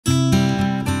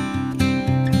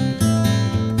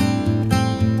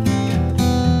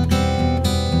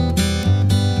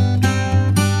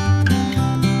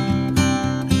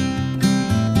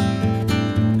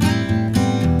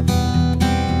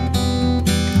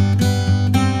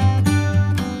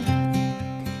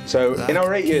So, in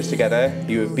our 8 years together,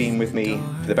 you have been with me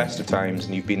for the best of times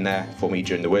and you've been there for me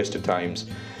during the worst of times.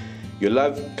 Your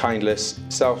love, kindness,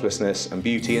 selflessness and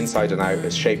beauty inside and out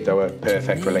has shaped our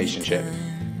perfect relationship.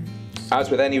 As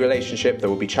with any relationship, there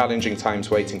will be challenging times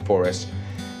waiting for us,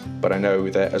 but I know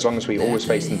that as long as we always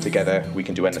face them together, we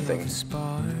can do anything.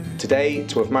 Today,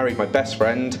 to have married my best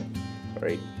friend,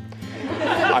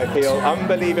 I feel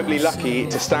unbelievably lucky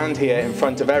to stand here in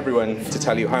front of everyone to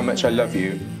tell you how much I love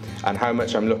you and how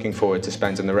much I'm looking forward to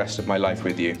spending the rest of my life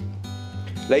with you.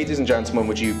 Ladies and gentlemen,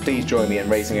 would you please join me in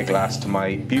raising a glass to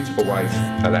my beautiful wife,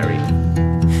 Eleri.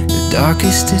 The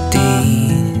darkest of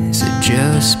days are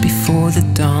just before the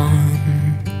dawn,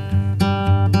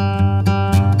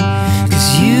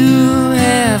 'cause you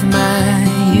have my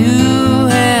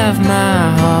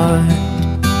heart,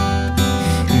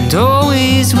 and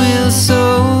always will,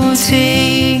 so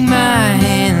take my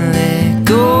hand, let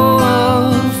go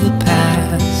of the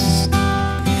past,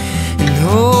 and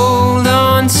hold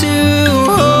on to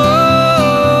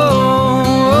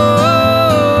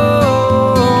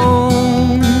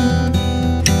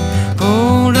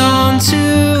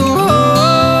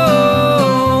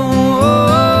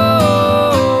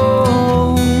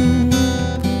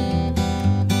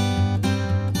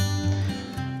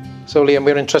So Liam,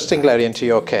 we're entrusting Eleri into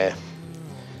your care,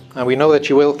 and we know that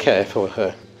you will care for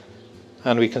her,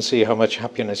 and we can see how much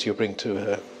happiness you bring to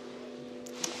her.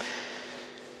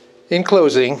 In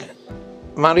closing,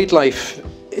 married life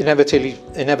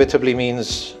inevitably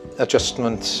means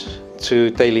adjustment to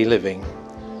daily living.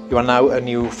 You are now a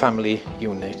new family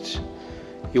unit.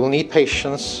 You will need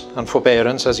patience and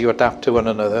forbearance as you adapt to one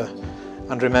another,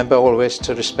 and remember always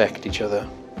to respect each other.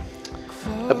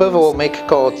 Above all, make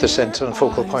God the centre and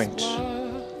focal point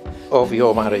of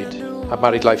your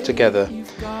married life together.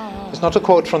 It's not a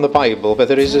quote from the Bible, but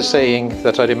there is a saying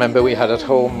that I remember we had at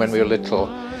home when we were little.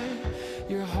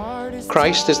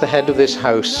 Christ is the head of this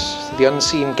house, the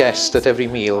unseen guest at every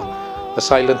meal, the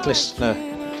silent listener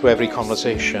to every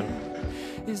conversation.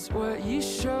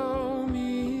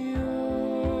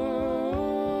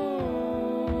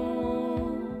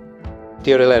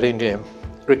 Dear Eleri Liam,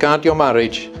 regard your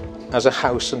marriage as a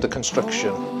house under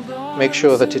construction. Make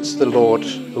sure that it's the Lord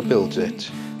who builds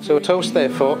it. So a toast,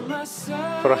 therefore,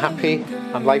 for a happy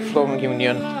and lifelong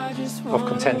union of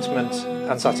contentment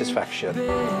and satisfaction.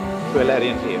 To Eleri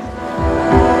and Liam.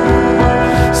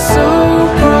 So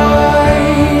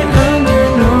bright under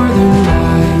northern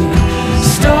light,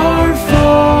 star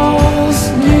falls,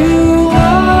 new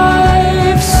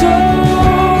life, so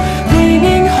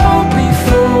bringing hope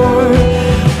before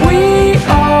we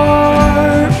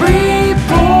are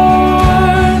reborn.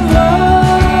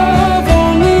 Love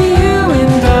only you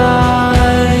and I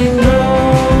know.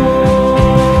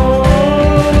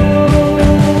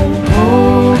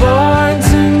 Hold on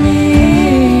to me,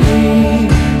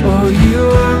 oh you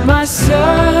are my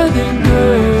southern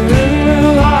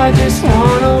girl. I just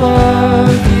wanna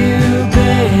love you,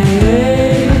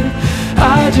 babe.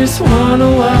 I just wanna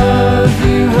love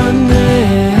you, honey.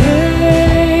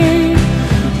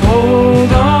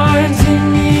 Hold on to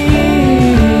me,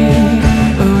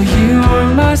 oh you are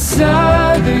my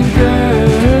southern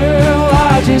girl.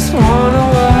 I just wanna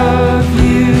love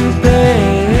you,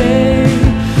 babe.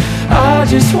 I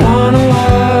just wanna